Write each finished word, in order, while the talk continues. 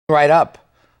Right up,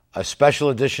 a special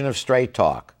edition of Straight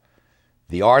Talk,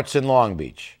 the arts in Long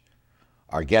Beach.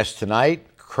 Our guest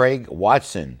tonight, Craig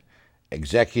Watson,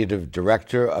 Executive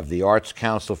Director of the Arts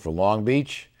Council for Long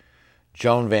Beach,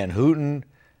 Joan Van Hooten,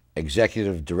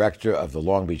 Executive Director of the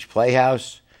Long Beach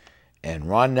Playhouse, and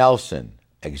Ron Nelson,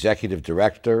 Executive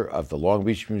Director of the Long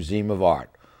Beach Museum of Art.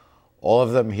 All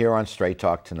of them here on Straight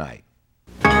Talk tonight.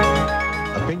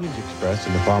 Opinions expressed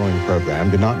in the following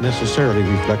program do not necessarily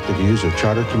reflect the views of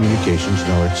Charter Communications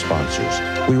nor its sponsors.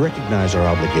 We recognize our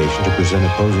obligation to present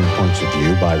opposing points of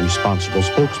view by responsible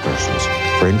spokespersons.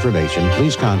 For information,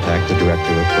 please contact the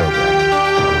Director of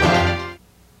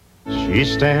Program. She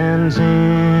stands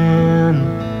in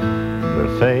the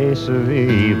face of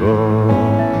evil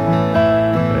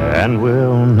and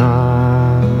will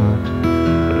not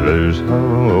lose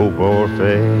hope or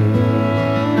faith.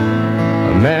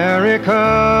 America,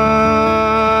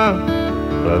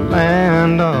 the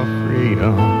land of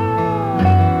freedom,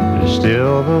 is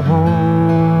still the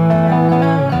home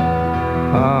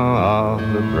of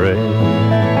the brave.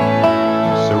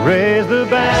 So raise the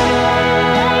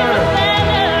banner,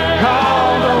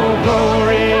 call no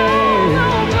glory,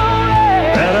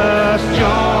 let us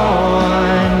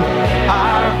join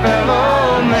our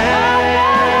fellow man.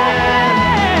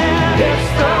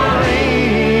 History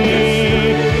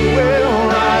will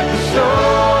write the story.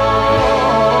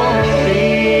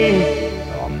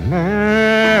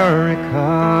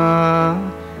 America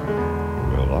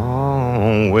will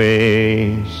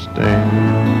always stand.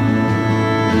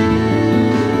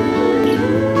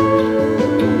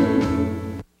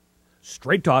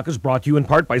 Straight Talk is brought to you in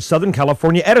part by Southern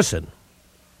California Edison.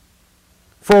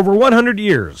 For over 100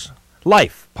 years,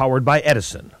 life powered by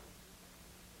Edison.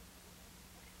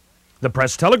 The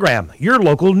Press Telegram, your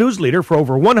local news leader for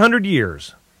over 100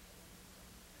 years.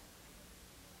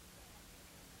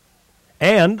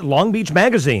 And Long Beach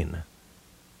Magazine.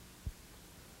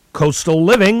 Coastal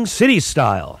Living, City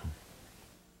Style.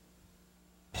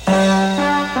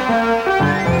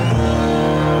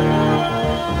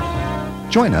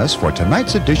 Join us for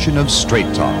tonight's edition of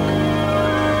Straight Talk.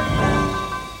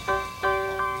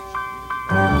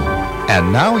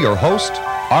 And now your host,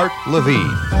 Art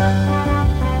Levine.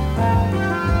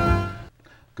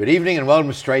 Good evening and welcome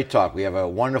to Straight Talk. We have a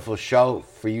wonderful show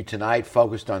for you tonight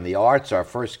focused on the arts. Our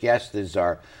first guest is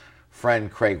our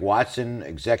friend Craig Watson,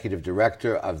 Executive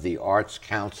Director of the Arts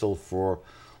Council for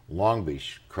Long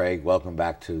Beach. Craig, welcome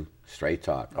back to Straight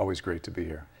Talk. Always great to be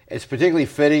here. It's particularly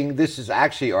fitting. This is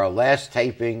actually our last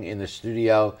taping in the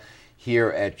studio here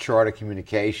at Charter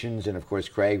Communications. And of course,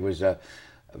 Craig was a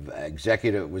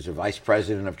vice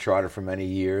president of Charter for many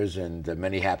years, and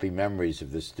many happy memories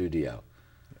of this studio.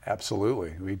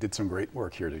 Absolutely. We did some great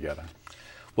work here together.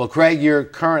 Well, Craig, you're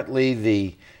currently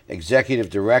the Executive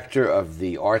Director of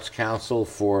the Arts Council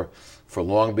for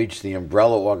Long Beach, the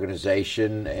umbrella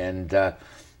organization, and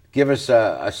give us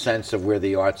a sense of where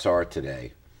the arts are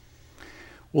today.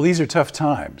 Well, these are tough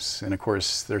times, and of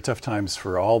course, they're tough times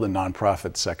for all the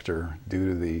nonprofit sector due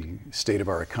to the state of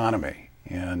our economy.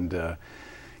 And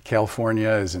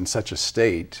California is in such a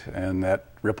state, and that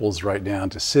ripples right down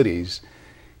to cities.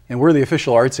 And we're the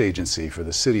official arts agency for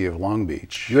the city of Long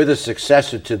Beach. You're the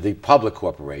successor to the Public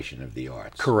Corporation of the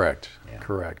Arts. Correct,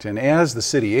 correct. And as the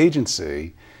city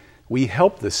agency, we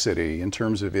help the city in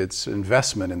terms of its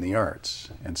investment in the arts.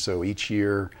 And so each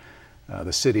year,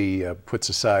 the city puts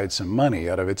aside some money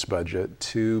out of its budget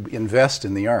to invest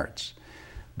in the arts.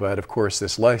 But of course,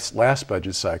 this last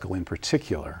budget cycle in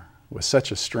particular was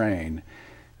such a strain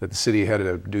that the city had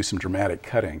to do some dramatic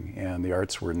cutting, and the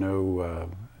arts were no.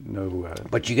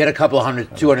 But you get a couple of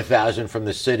 $200,000 from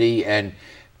the city, and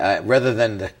rather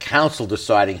than the council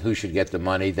deciding who should get the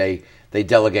money, they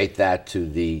delegate that to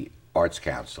the Arts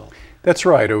Council. That's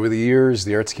right. Over the years,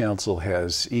 the Arts Council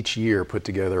has each year put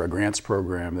together a grants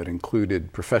program that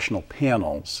included professional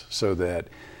panels so that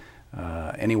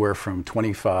anywhere from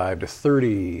 25 to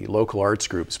 30 local arts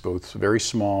groups, both very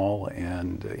small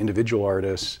and individual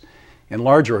artists, and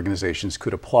large organizations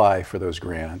could apply for those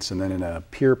grants. And then in a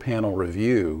peer panel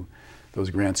review, those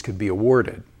grants could be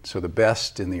awarded. So the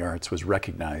best in the arts was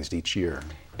recognized each year.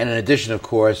 And in addition, of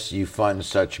course, you fund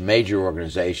such major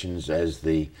organizations as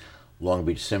the Long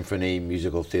Beach Symphony,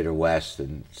 Musical Theater West,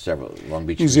 and several Long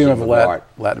Beach Museum of Art.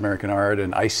 Latin American Art,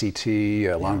 and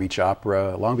ICT, Long Beach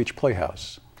Opera, Long Beach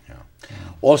Playhouse. Yeah.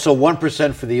 Also,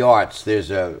 1% for the arts.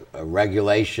 There's a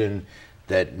regulation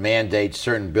that mandates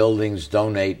certain buildings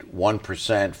donate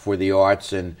 1% for the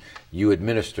arts, and you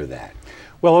administer that.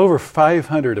 Well, over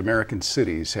 500 American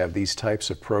cities have these types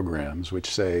of programs which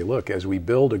say, look, as we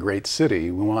build a great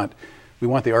city, we want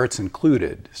the arts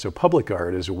included. So public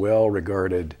art is a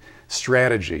well-regarded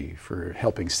strategy for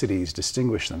helping cities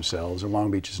distinguish themselves, and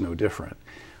Long Beach is no different.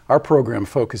 Our program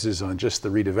focuses on just the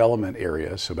redevelopment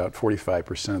area, so about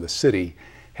 45% of the city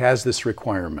has this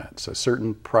requirement. So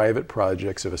certain private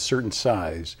projects of a certain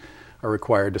size are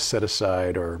required to set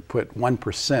aside or put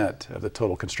 1% of the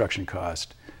total construction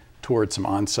cost towards some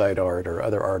on-site art or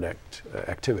other art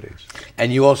activities.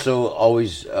 And you also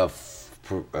always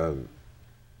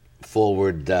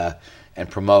forward and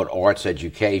promote arts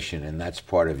education, and that's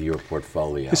part of your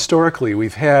portfolio. Historically,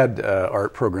 we've had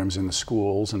art programs in the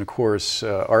schools, and of course,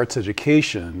 arts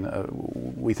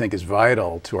education we think is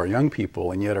vital to our young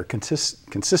people, and yet are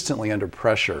consistently under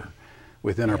pressure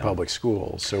within our public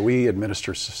schools. So we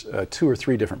administer 2 or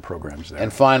 3 different programs there.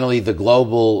 And finally, the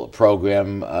global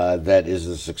program that is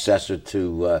the successor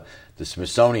to the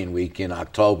Smithsonian Week in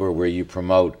October, where you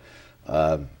promote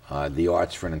the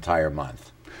arts for an entire month.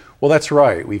 Well, that's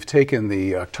right. We've taken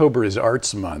the October is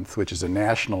Arts Month, which is a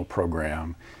national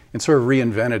program, and sort of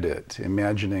reinvented it,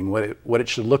 imagining what it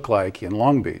should look like in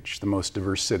Long Beach, the most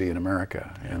diverse city in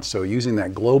America. Yeah. And so using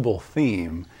that global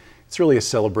theme, it's really a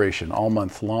celebration all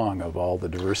month long of all the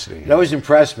diversity. It always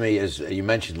impressed me, as you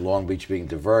mentioned Long Beach being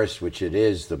diverse, which it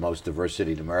is the most diverse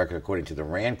city in America according to the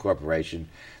RAND Corporation,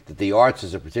 that the arts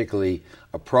is a particularly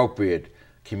appropriate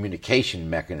communication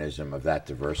mechanism of that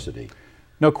diversity.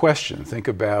 No question. Think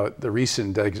about the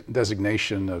recent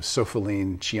designation of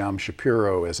Sofaline Chiam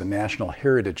Shapiro as a National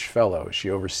Heritage Fellow. She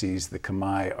oversees the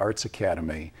Khmer Arts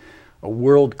Academy, a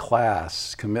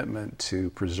world-class commitment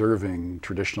to preserving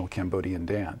traditional Cambodian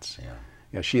dance.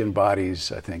 Yeah, she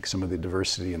embodies, I think, some of the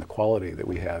diversity and the quality that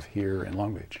we have here in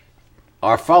Long Beach.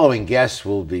 Our following guests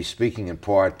will be speaking in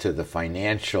part to the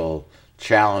financial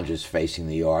challenges facing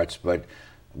the arts, but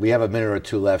we have a minute or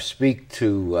two left. Speak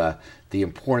to the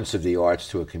importance of the arts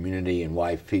to a community and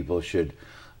why people should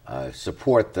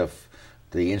support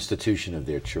the institution of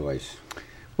their choice.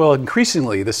 Well,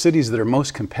 increasingly, the cities that are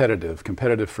most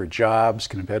competitive for jobs,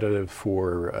 competitive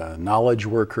for knowledge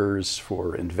workers,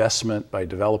 for investment by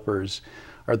developers,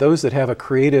 are those that have a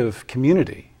creative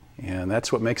community. And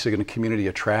that's what makes a community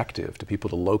attractive to people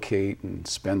to locate and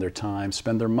spend their time,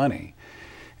 spend their money.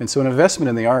 And so an investment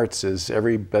in the arts is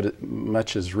every bit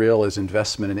much as real as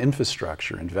investment in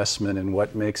infrastructure, investment in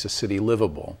what makes a city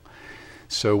livable.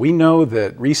 So we know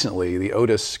that recently the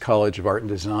Otis College of Art and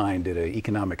Design did an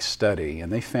economic study,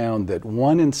 and they found that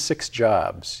 1 in 6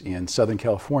 jobs in Southern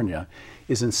California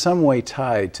is in some way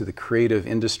tied to the creative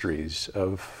industries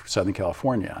of Southern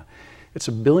California. It's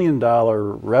a $1 billion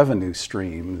revenue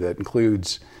stream that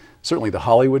includes certainly the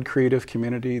Hollywood creative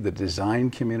community, the design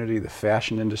community, the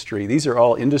fashion industry. These are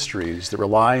all industries that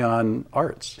rely on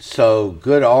arts. So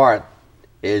good art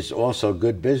is also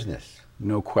good business.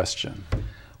 No question.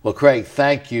 Well, Craig,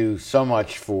 thank you so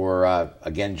much for,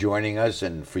 again, joining us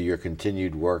and for your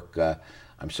continued work.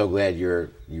 I'm so glad you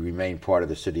remain part of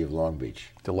the city of Long Beach.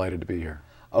 Delighted to be here.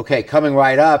 Okay, coming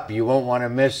right up, you won't want to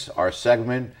miss our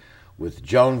segment with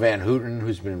Joan Van Hooten,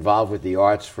 who's been involved with the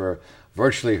arts for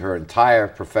virtually her entire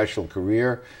professional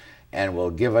career, and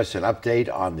will give us an update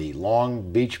on the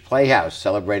Long Beach Playhouse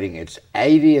celebrating its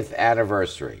 80th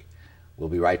anniversary. We'll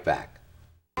be right back.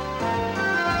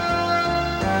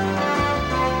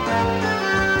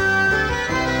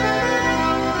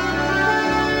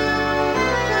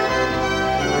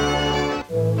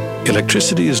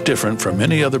 Electricity is different from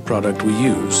any other product we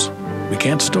use. We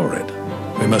can't store it.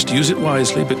 We must use it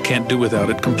wisely, but can't do without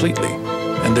it completely.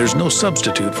 And there's no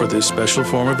substitute for this special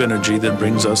form of energy that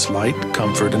brings us light,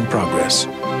 comfort, and progress.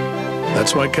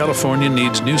 That's why California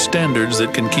needs new standards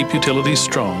that can keep utilities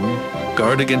strong,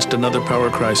 guard against another power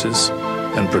crisis,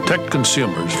 and protect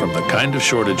consumers from the kind of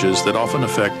shortages that often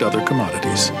affect other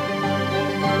commodities.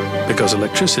 Because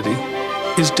electricity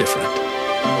is different.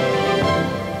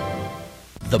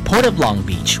 The Port of Long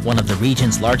Beach, one of the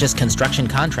region's largest construction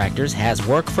contractors, has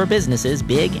work for businesses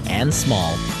big and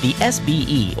small. The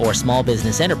SBE, or Small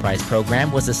Business Enterprise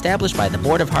Program, was established by the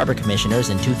Board of Harbor Commissioners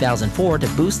in 2004 to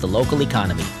boost the local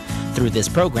economy. Through this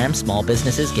program, small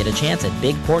businesses get a chance at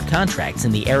big port contracts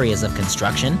in the areas of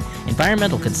construction,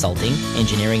 environmental consulting,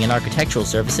 engineering and architectural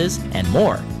services, and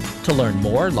more. To learn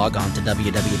more, log on to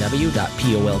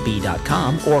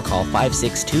www.polb.com or call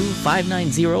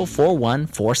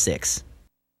 562-590-4146.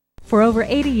 For over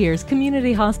 80 years,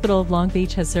 Community Hospital of Long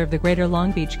Beach has served the greater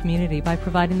Long Beach community by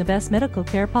providing the best medical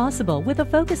care possible with a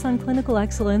focus on clinical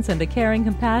excellence and a caring,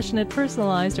 compassionate,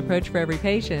 personalized approach for every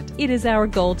patient. It is our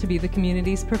goal to be the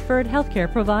community's preferred healthcare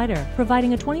provider,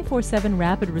 providing a 24/7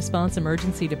 rapid response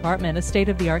emergency department, a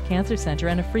state-of-the-art cancer center,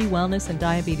 and a free wellness and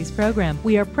diabetes program.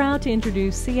 We are proud to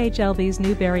introduce CHLB's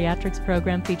new bariatrics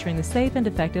program featuring the safe and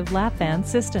effective lap band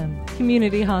system.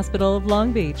 Community Hospital of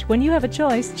Long Beach. When you have a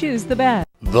choice, choose the best.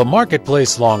 The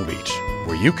Marketplace Long Beach,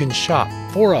 where you can shop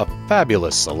for a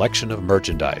fabulous selection of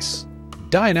merchandise.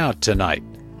 Dine out tonight.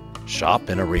 Shop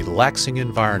in a relaxing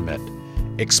environment.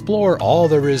 Explore all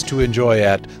there is to enjoy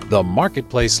at The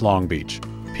Marketplace Long Beach,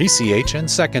 PCH and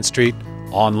 2nd Street,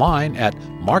 online at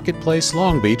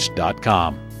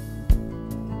marketplacelongbeach.com.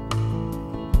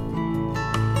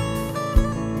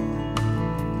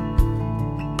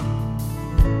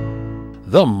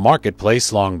 The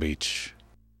Marketplace Long Beach.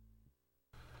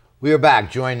 We are back,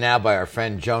 joined now by our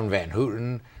friend Joan Van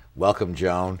Hooten. Welcome,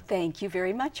 Joan. Thank you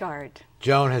very much, Art.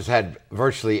 Joan has had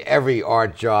virtually every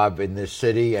art job in this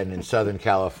city and in Southern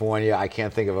California. I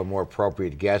can't think of a more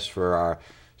appropriate guest for our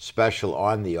special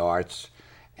on the arts.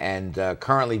 And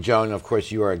currently, Joan, of course,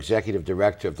 you are executive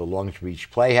director of the Long Beach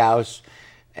Playhouse,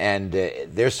 and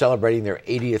they're celebrating their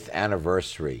 80th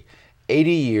anniversary.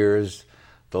 80 years,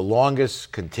 the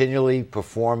longest continually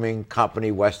performing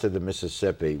company west of the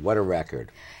Mississippi. What a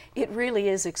record. It really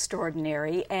is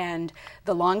extraordinary, and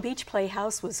the Long Beach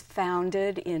Playhouse was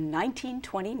founded in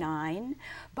 1929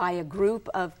 by a group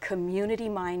of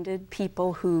community-minded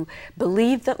people who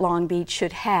believed that Long Beach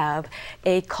should have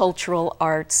a cultural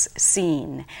arts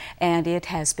scene. And it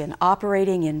has been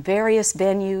operating in various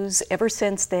venues ever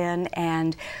since then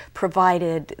and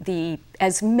provided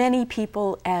as many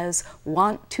people as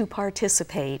want to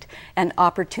participate an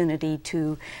opportunity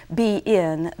to be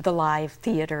in the live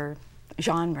theater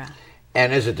genre.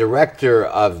 And as a director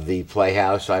of the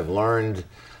Playhouse, I've learned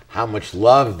how much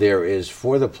love there is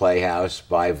for the Playhouse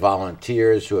by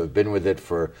volunteers who have been with it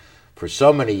for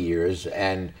so many years.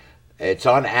 And it's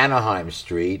on Anaheim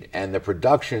Street, and the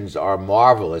productions are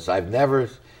marvelous. I've never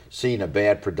seen a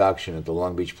bad production at the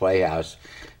Long Beach Playhouse,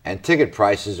 and ticket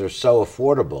prices are so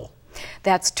affordable.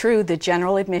 That's true. The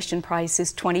general admission price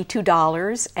is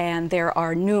 $22, and there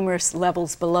are numerous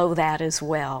levels below that as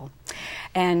well.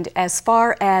 And as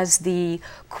far as the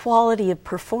quality of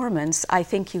performance, I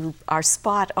think you are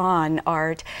spot on,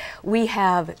 Art. We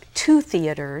have two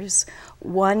theaters.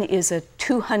 One is a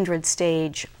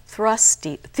 200-stage thrust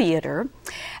theater,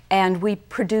 and we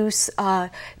produce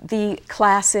the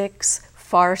classics,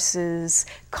 farces,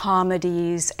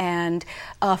 comedies, and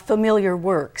familiar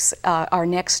works. Our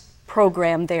next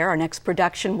program there, our next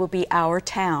production will be Our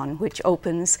Town, which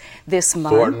opens this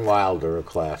month. Thornton Wilder, a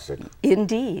classic.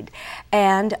 Indeed.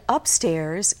 And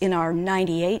upstairs in our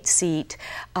 98-seat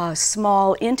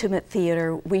small intimate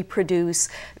theater, we produce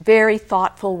very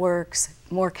thoughtful works,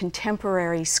 more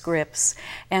contemporary scripts,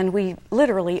 and we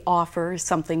literally offer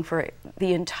something for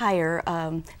the entire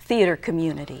theater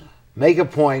community. Make a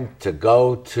point to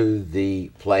go to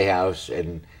the Playhouse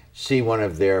and see one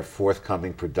of their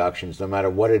forthcoming productions, no matter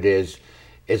what it is.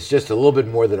 It's just a little bit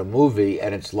more than a movie,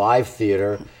 and it's live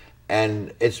theater,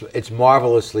 and it's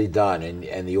marvelously done,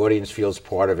 and the audience feels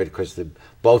part of it because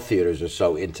both theaters are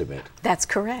so intimate. That's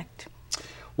correct.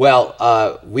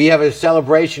 Well, we have a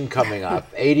celebration coming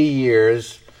up. 80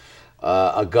 years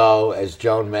ago, as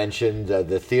Joan mentioned,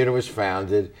 the theater was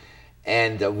founded,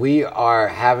 and we are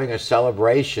having a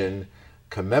celebration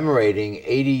commemorating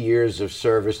 80 years of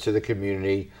service to the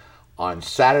community on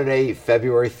Saturday,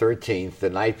 February 13th, the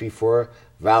night before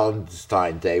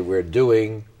Valentine's Day. We're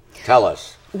doing, tell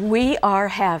us. We are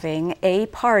having a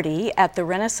party at the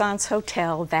Renaissance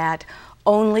Hotel that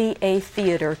only a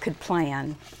theater could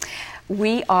plan.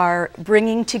 We are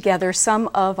bringing together some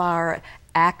of our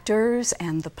actors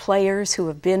and the players who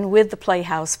have been with the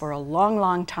Playhouse for a long,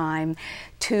 long time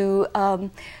to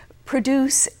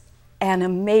produce an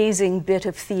amazing bit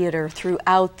of theater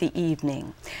throughout the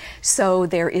evening. So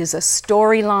there is a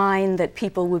storyline that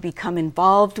people will become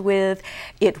involved with.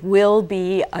 It will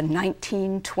be a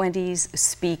 1920s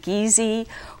speakeasy.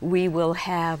 We will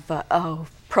have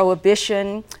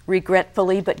Prohibition,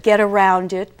 regretfully, but get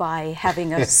around it by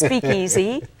having a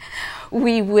speakeasy.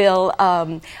 We will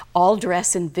all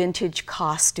dress in vintage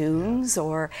costumes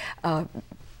or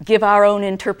give our own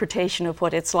interpretation of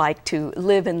what it's like to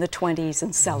live in the 20s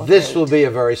and celebrate. This will be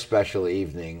a very special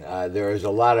evening. There is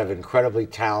a lot of incredibly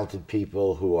talented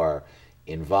people who are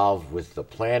involved with the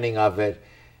planning of it,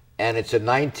 and it's a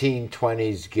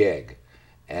 1920s gig.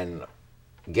 And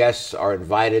guests are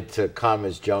invited to come,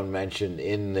 as Joan mentioned,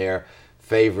 in their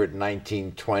favorite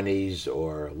 1920s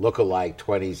or look-alike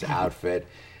 20s outfit.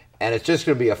 And it's just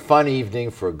going to be a fun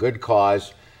evening for a good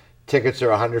cause. Tickets are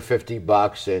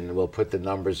 $150, and we'll put the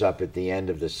numbers up at the end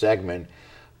of the segment.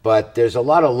 But there's a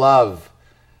lot of love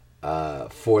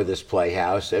for this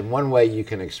playhouse, and one way you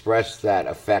can express that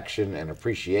affection and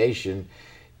appreciation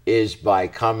is by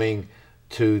coming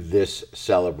to this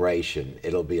celebration.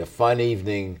 It'll be a fun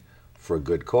evening for a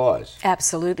good cause.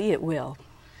 Absolutely, it will.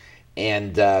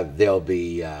 And there'll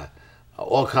be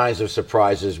all kinds of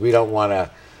surprises. We don't want to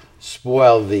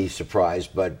spoil the surprise,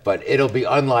 but it'll be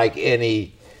unlike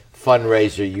any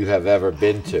fundraiser you have ever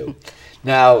been to.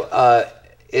 Now,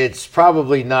 it's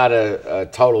probably not a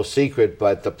total secret,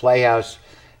 but the Playhouse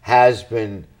has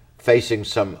been facing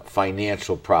some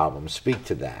financial problems. Speak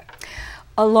to that.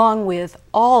 Along with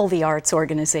all the arts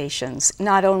organizations,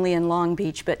 not only in Long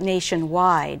Beach but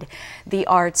nationwide, the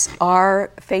arts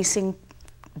are facing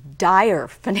dire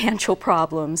financial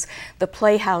problems. The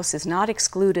Playhouse is not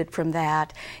excluded from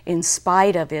that in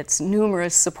spite of its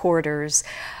numerous supporters.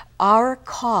 Our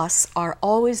costs are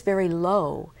always very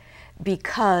low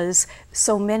because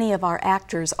so many of our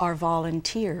actors are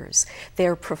volunteers.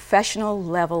 They're professional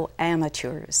level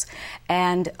amateurs,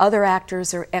 and other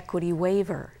actors are equity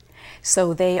waiver.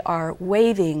 So they are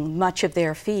waiving much of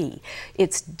their fee.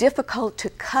 It's difficult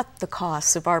to cut the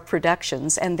costs of our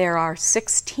productions, and there are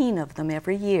 16 of them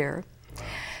every year.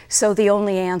 So the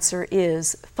only answer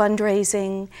is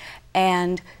fundraising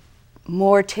and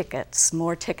more tickets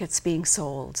being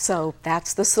sold. So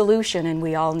that's the solution, and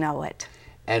we all know it.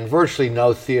 And virtually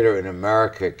no theater in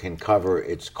America can cover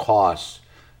its costs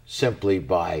simply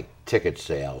by ticket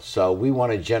sales. So we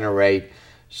want to generate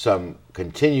some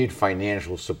continued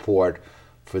financial support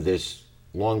for this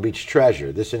Long Beach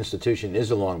treasure. This institution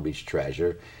is a Long Beach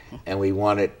treasure, and we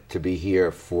want it to be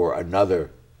here for another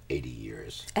 80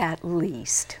 years. At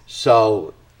least.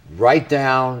 So write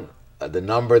down the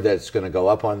number that's going to go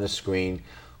up on the screen.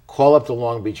 Call up the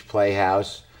Long Beach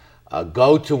Playhouse.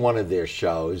 Go to one of their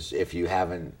shows if you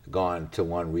haven't gone to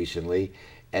one recently,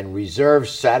 and reserve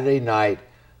Saturday night,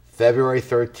 February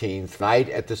 13th, night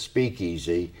at the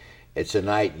Speakeasy. It's a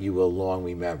night you will long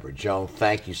remember. Joan,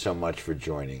 thank you so much for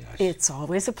joining us. It's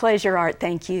always a pleasure, Art.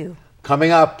 Thank you.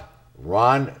 Coming up,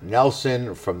 Ron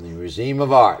Nelson from the Museum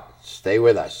of Art. Stay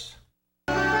with us.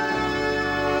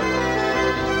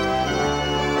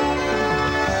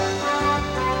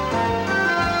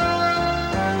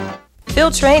 Phil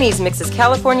Traney's mixes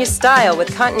California style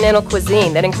with continental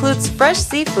cuisine that includes fresh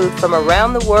seafood from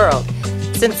around the world.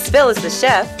 Since Phil is the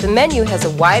chef, the menu has a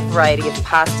wide variety of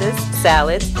pastas,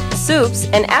 salads, soups,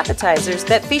 and appetizers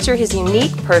that feature his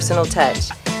unique personal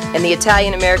touch. And the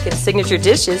Italian-American signature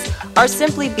dishes are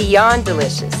simply beyond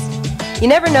delicious. You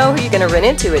never know who you're going to run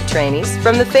into at Traney's,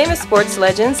 from the famous sports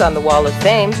legends on the Wall of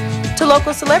Fame to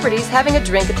local celebrities having a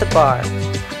drink at the bar.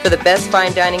 For the best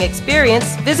fine dining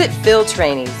experience, visit Phil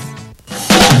Traney's.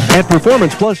 At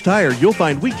Performance Plus Tire, you'll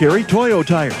find we carry Toyo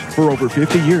tires. For over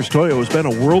 50 years, Toyo has been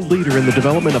a world leader in the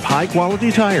development of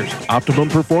high-quality tires. Optimum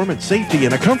performance, safety,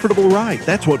 and a comfortable ride.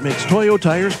 That's what makes Toyo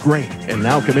tires great. And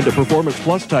now come into Performance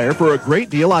Plus Tire for a great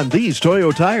deal on these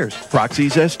Toyo tires.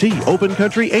 Proxys ST, Open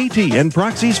Country AT, and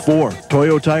Proxys 4.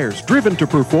 Toyo tires, driven to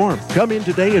perform. Come in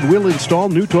today and we'll install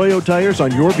new Toyo tires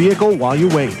on your vehicle while you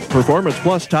wait. Performance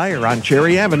Plus Tire on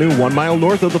Cherry Avenue, 1 mile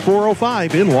north of the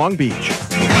 405 in Long Beach.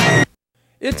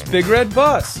 It's Big Red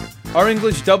Bus. Our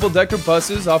English double-decker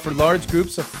buses offer large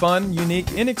groups a fun,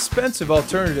 unique, inexpensive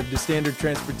alternative to standard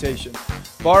transportation.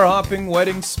 Bar hopping,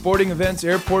 weddings, sporting events,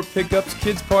 airport pickups,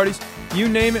 kids' parties, you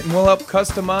name it, and we'll help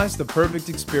customize the perfect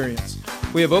experience.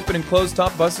 We have open and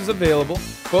closed-top buses available.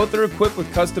 Both are equipped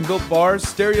with custom-built bars,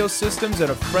 stereo systems,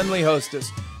 and a friendly hostess.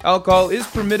 Alcohol is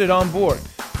permitted on board.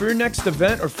 For your next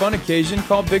event or fun occasion,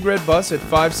 call Big Red Bus at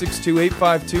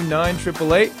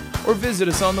 562-852-9888 or visit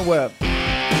us on the web.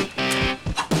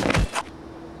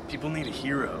 People need a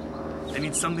hero. They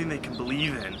need something they can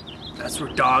believe in. That's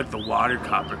where Dog the Water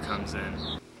Copper comes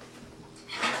in.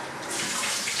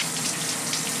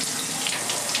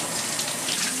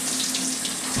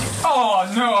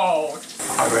 Oh, no!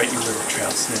 Alright, you little trail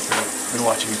sniffer. I've been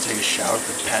watching you take a shower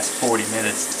for the past 40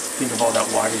 minutes. Think of all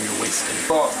that water you're wasting.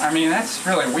 Well, I mean, that's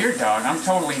really weird, Dog. I'm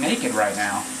totally naked right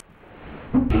now.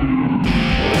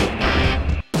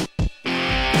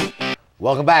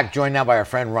 Welcome back. Joined now by our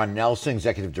friend Ron Nelson,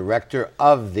 Executive Director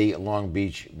of the Long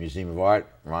Beach Museum of Art.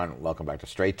 Ron, welcome back to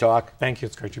Straight Talk. Thank you.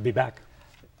 It's great to be back.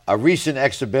 A recent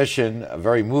exhibition, a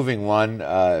very moving one,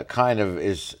 kind of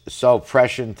is so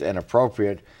prescient and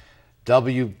appropriate.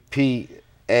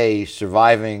 WPA,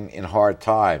 Surviving in Hard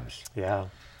Times. Yeah.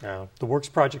 The Works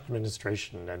Project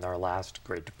Administration in our last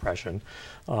Great Depression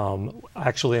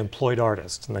actually employed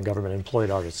artists, and the government employed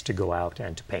artists to go out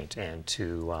and to paint and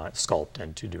to sculpt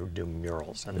and to do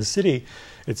murals. And the city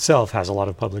itself has a lot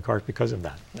of public art because of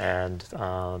that. And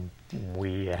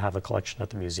we have a collection at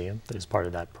the museum that is part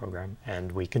of that program, and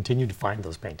we continue to find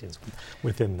those paintings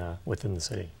within the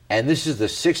city. And this is the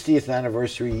 60th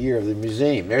anniversary year of the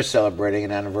museum. They're celebrating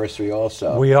an anniversary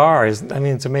also. We are. I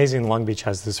mean, it's amazing. Long Beach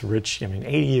has this rich,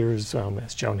 80 years,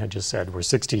 as Joan had just said. We're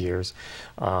 60 years.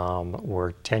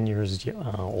 We're 10 years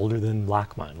older than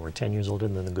Lachman. We're 10 years older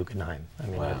than the Guggenheim. I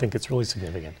mean, I think it's really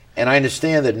significant. And I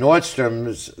understand that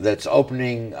Nordstrom's, that's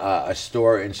opening a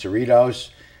store in Cerritos,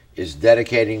 is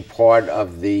dedicating part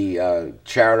of the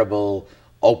charitable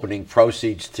opening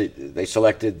proceeds to, they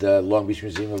selected the Long Beach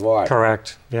Museum of Art.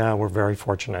 Correct. Yeah, we're very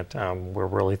fortunate. We're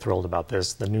really thrilled about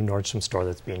this. The new Nordstrom store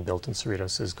that's being built in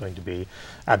Cerritos is going to be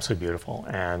absolutely beautiful.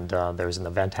 And there's an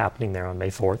event happening there on May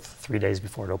 4th, 3 days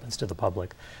before it opens to the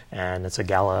public. And it's a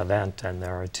gala event, and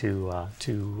there are two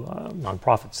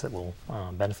nonprofits that will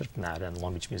benefit from that, and the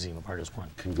Long Beach Museum of Art is one.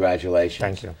 Congratulations.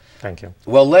 Thank you. Thank you.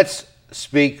 Well, let's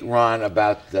speak, Ron,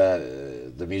 about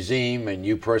the museum, and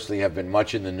you personally have been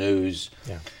much in the news.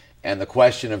 Yeah. And the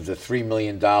question of the $3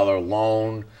 million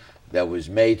loan that was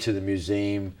made to the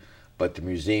museum, but the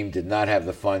museum did not have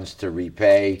the funds to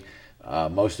repay.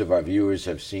 Most of our viewers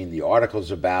have seen the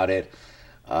articles about it.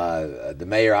 The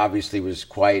mayor obviously was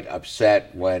quite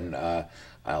upset when a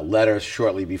letter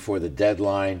shortly before the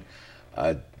deadline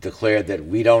declared that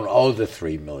we don't owe the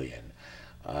 $3 million.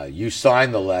 You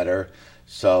signed the letter.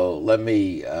 So let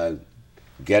me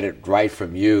get it right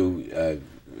from you,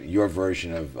 your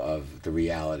version of the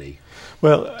reality.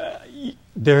 Well,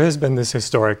 there has been this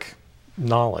historic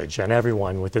knowledge, and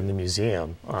everyone within the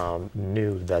museum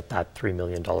knew that $3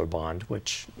 million bond,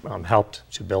 which helped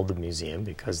to build the museum,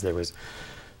 because there was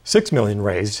 $6 million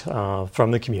raised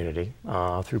from the community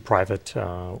through private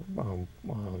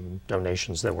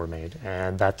donations that were made,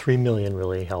 and that $3 million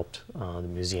really helped the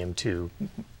museum to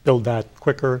build that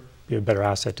quicker, be a better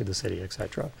asset to the city,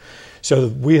 etc. So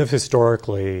we have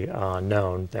historically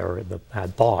known,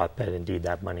 had thought that indeed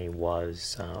that money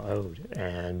was owed.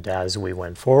 And as we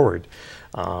went forward,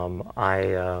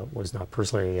 I was not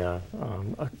personally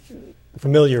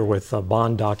familiar with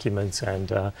bond documents and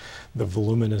the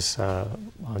voluminous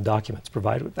documents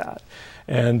provided with that.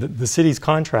 And the city's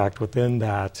contract within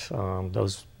that,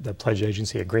 the pledge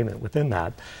agency agreement within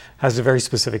that, has a very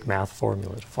specific math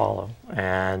formula to follow.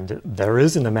 And there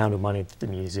is an amount of money that the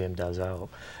museum does owe.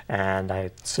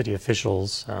 And city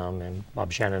officials, and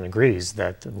Bob Shannon agrees,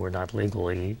 that we're not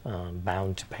legally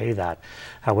bound to pay that.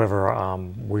 However,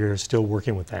 we're still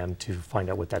working with them to find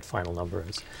out what that final number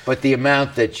is. But the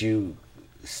amount that you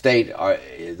state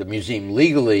the museum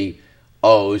legally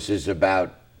owes is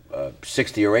about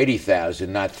 60 or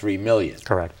 80,000, not $3 million.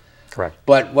 Correct. Correct.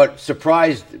 But what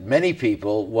surprised many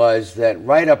people was that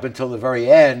right up until the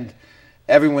very end,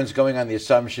 everyone's going on the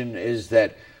assumption is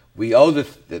that we owe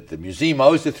that the museum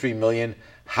owes the $3 million.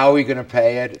 How are we going to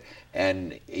pay it?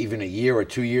 And even a year or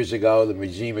 2 years ago, the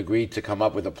museum agreed to come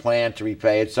up with a plan to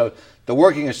repay it. So the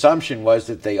working assumption was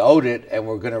that they owed it and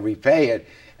were going to repay it.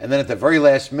 And then at the very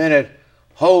last minute,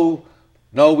 no,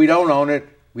 we don't own it.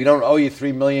 We don't owe you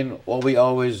 $3 million. All we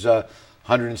owe is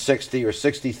 160 or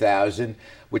 60,000,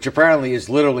 which apparently is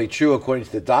literally true according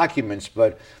to the documents.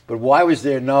 But why was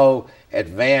there no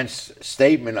advance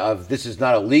statement of this is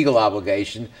not a legal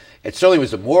obligation? It certainly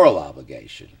was a moral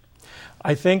obligation.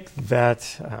 I think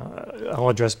that I'll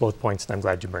address both points, and I'm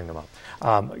glad you bring them up.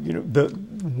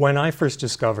 When I first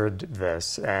discovered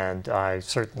this, and I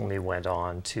certainly went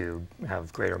on to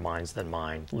have greater minds than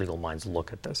mine, legal minds,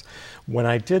 look at this. When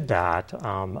I did that,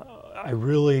 I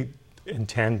really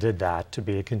intended that to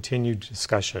be a continued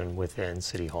discussion within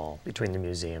City Hall, between the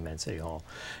museum and City Hall.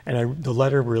 And the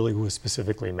letter really was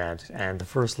specifically meant, and the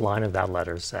first line of that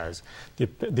letter says,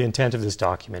 the intent of this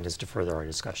document is to further our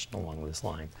discussion along this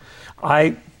line.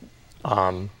 I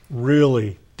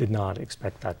really did not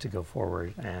expect that to go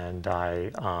forward, and I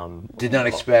did not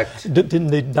expect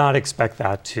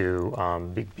that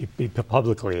to be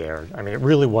publicly aired. I mean, it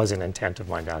really was an intent of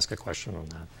mine to ask a question on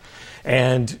that.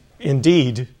 And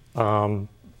indeed, the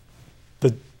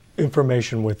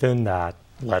information within that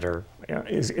letter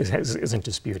isn't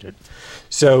disputed.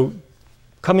 So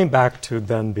coming back to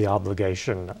then the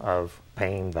obligation of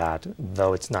paying that,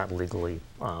 though it's not legally,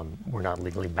 we're not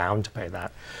legally bound to pay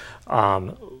that,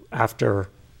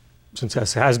 since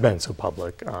this has been so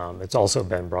public, it's also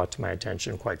been brought to my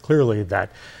attention quite clearly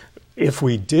that if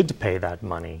we did pay that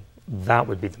money, that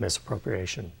would be the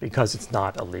misappropriation, because it's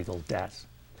not a legal debt.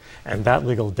 And that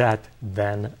legal debt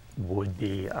then would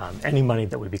be any money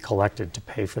that would be collected to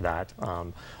pay for that.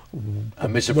 A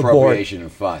misappropriation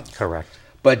of funds. Correct.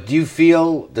 But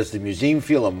does the museum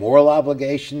feel a moral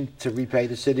obligation to repay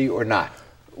the city or not?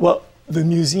 Well, the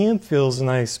museum feels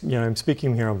nice. I'm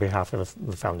speaking here on behalf of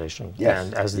the foundation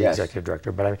and as the executive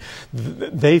director, but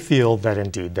they feel that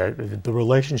indeed that the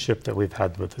relationship that we've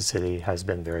had with the city has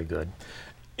been very good.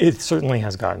 It certainly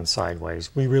has gotten sideways.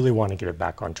 We really want to get it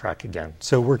back on track again.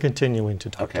 So we're continuing to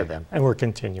talk to them, and we're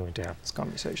continuing to have these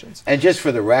conversations. And just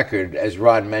for the record, as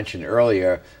Ron mentioned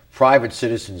earlier, private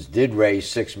citizens did raise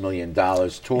 $6 million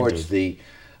towards the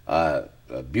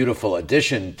beautiful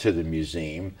addition to the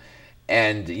museum.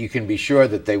 And you can be sure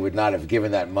that they would not have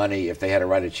given that money if they had to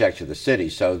write a check to the city.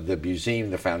 So the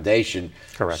museum, the foundation,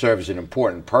 serves an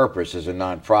important purpose as a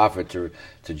nonprofit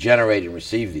to generate and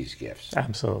receive these gifts.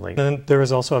 Absolutely. And there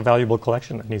is also a valuable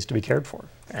collection that needs to be cared for,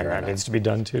 and that needs to be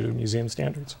done to museum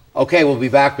standards. Okay, we'll be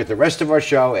back with the rest of our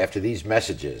show after these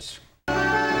messages.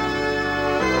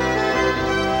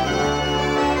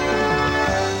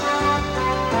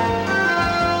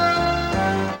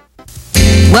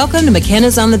 Welcome to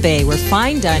McKenna's on the Bay, where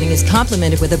fine dining is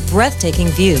complemented with a breathtaking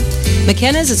view.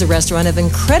 McKenna's is a restaurant of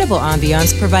incredible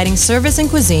ambiance, providing service and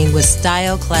cuisine with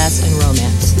style, class, and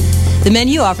romance. The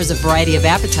menu offers a variety of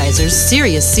appetizers,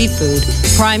 serious seafood,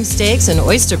 prime steaks, an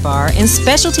oyster bar, and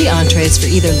specialty entrees for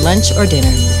either lunch or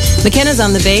dinner. McKenna's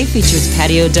on the Bay features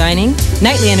patio dining,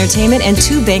 nightly entertainment, and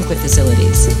 2 banquet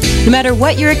facilities. No matter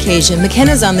what your occasion,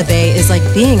 McKenna's on the Bay is like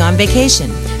being on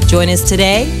vacation. Join us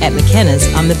today at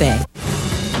McKenna's on the Bay.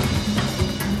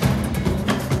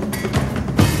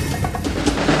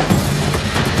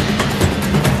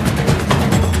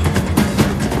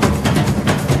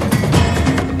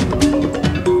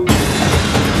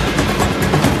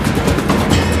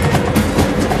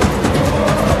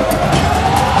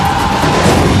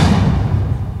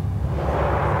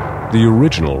 The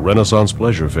original Renaissance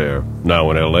Pleasure Fair,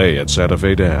 now in L.A. at Santa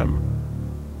Fe Dam.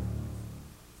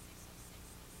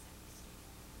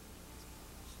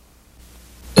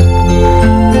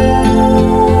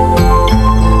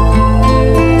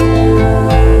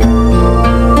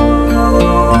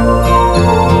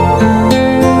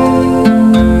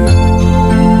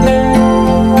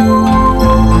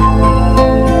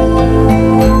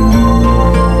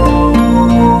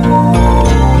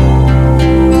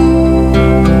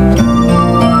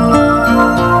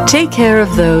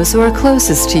 Of those who are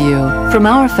closest to you, from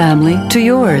our family to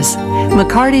yours.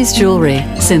 McCarty's Jewelry,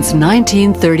 since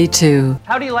 1932.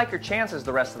 How do you like your chances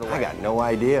the rest of the way? I got no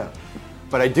idea.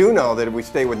 But I do know that if we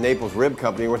stay with Naples Rib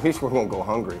Company, at least we won't go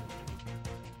hungry.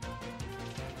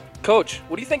 Coach,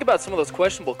 what do you think about some of those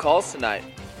questionable calls tonight?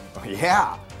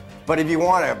 Yeah, but if you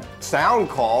want a sound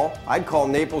call, I'd call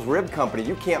Naples Rib Company.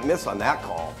 You can't miss on that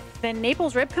call. Then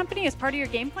Naples Rib Company is part of your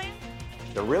game plan?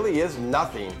 There really is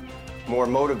nothing more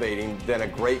motivating than a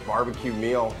great barbecue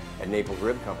meal at Naples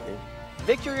Rib Company.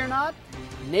 Victory or not,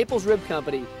 Naples Rib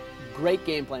Company, great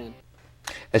game plan.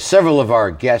 As several of our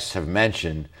guests have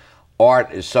mentioned,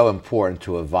 art is so important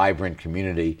to a vibrant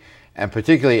community, and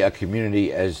particularly a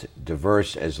community as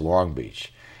diverse as Long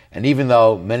Beach. And even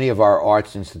though many of our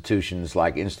arts institutions,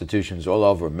 like institutions all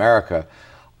over America,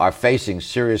 are facing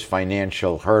serious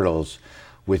financial hurdles,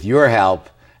 with your help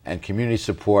and community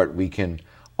support, we can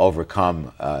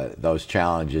overcome those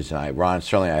challenges. And Ron,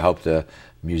 certainly I hope the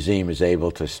museum is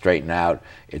able to straighten out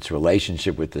its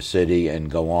relationship with the city and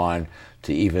go on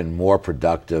to even more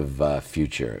productive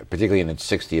future, particularly in its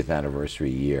 60th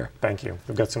anniversary year. Thank you.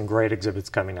 We've got some great exhibits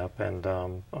coming up, and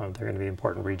they're going to be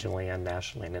important regionally and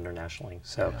nationally and internationally.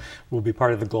 So we'll be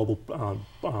part of the global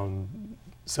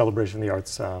celebration of the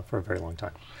arts for a very long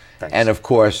time. Thanks. And of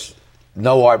course,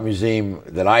 no art museum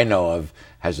that I know of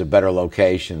has a better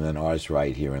location than ours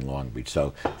right here in Long Beach.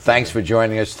 So thanks for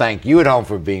joining us. Thank you at home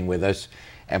for being with us.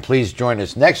 And please join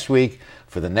us next week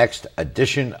for the next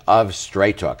edition of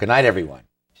Straight Talk. Good night, everyone.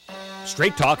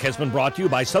 Straight Talk has been brought to you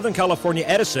by Southern California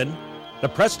Edison, the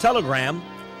Press Telegram,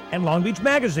 and Long Beach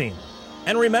Magazine.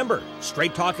 And remember,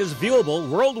 Straight Talk is viewable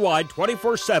worldwide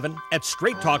 24/7 at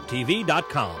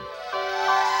straighttalktv.com.